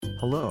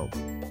Hello.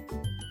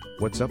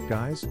 What's up,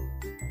 guys?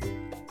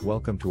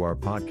 Welcome to our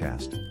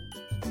podcast.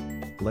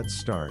 Let's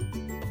start.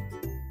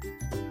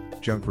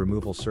 Junk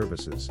removal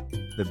services,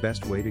 the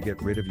best way to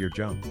get rid of your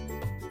junk.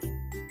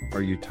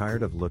 Are you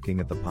tired of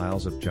looking at the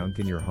piles of junk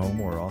in your home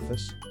or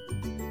office?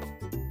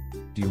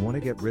 Do you want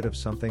to get rid of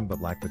something but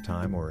lack the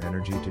time or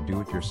energy to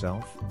do it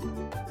yourself?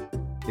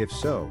 If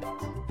so,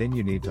 then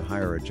you need to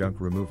hire a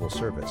junk removal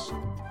service.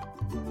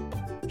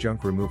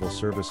 Junk removal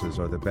services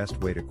are the best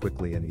way to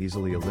quickly and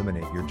easily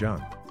eliminate your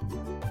junk.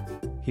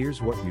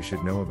 Here's what you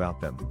should know about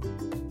them.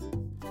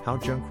 How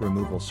junk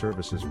removal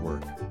services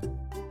work.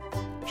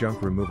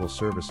 Junk removal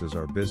services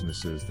are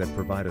businesses that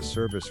provide a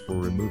service for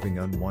removing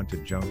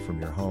unwanted junk from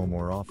your home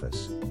or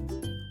office.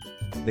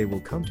 They will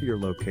come to your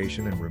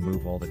location and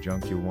remove all the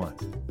junk you want.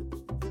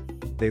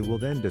 They will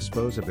then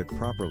dispose of it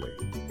properly,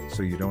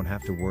 so you don't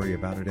have to worry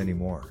about it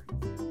anymore.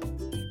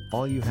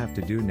 All you have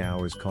to do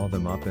now is call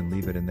them up and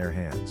leave it in their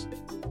hands.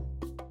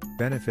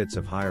 Benefits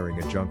of hiring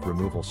a junk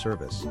removal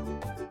service.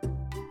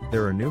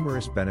 There are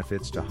numerous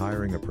benefits to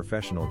hiring a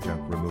professional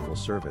junk removal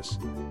service,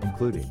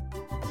 including: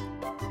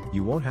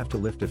 you won't have to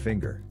lift a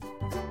finger.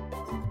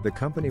 The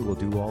company will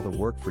do all the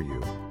work for you,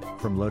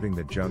 from loading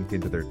the junk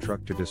into their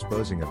truck to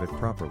disposing of it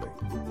properly.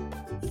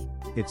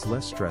 It's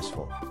less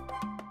stressful.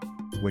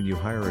 When you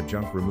hire a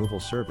junk removal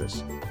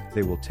service,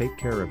 they will take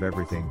care of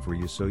everything for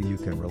you so you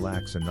can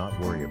relax and not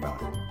worry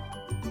about it.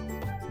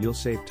 You'll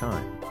save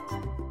time.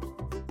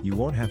 You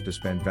won't have to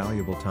spend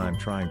valuable time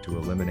trying to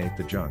eliminate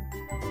the junk.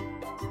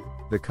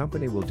 The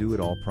company will do it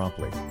all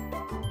promptly.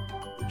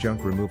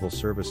 Junk removal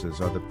services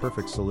are the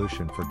perfect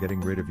solution for getting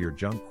rid of your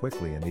junk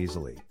quickly and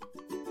easily.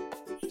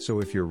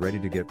 So if you're ready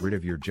to get rid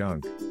of your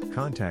junk,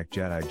 contact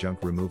Jedi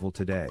Junk Removal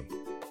today.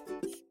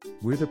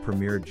 We're the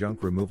premier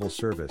junk removal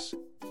service,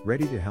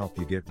 ready to help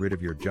you get rid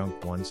of your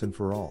junk once and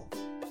for all.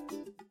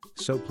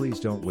 So please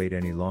don't wait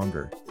any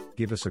longer,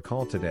 give us a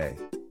call today,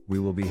 we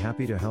will be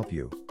happy to help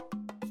you.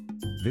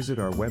 Visit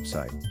our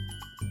website,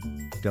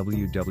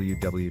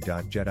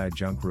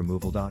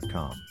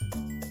 www.jedijunkrremoval.com.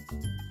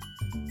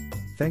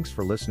 Thanks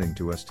for listening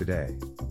to us today.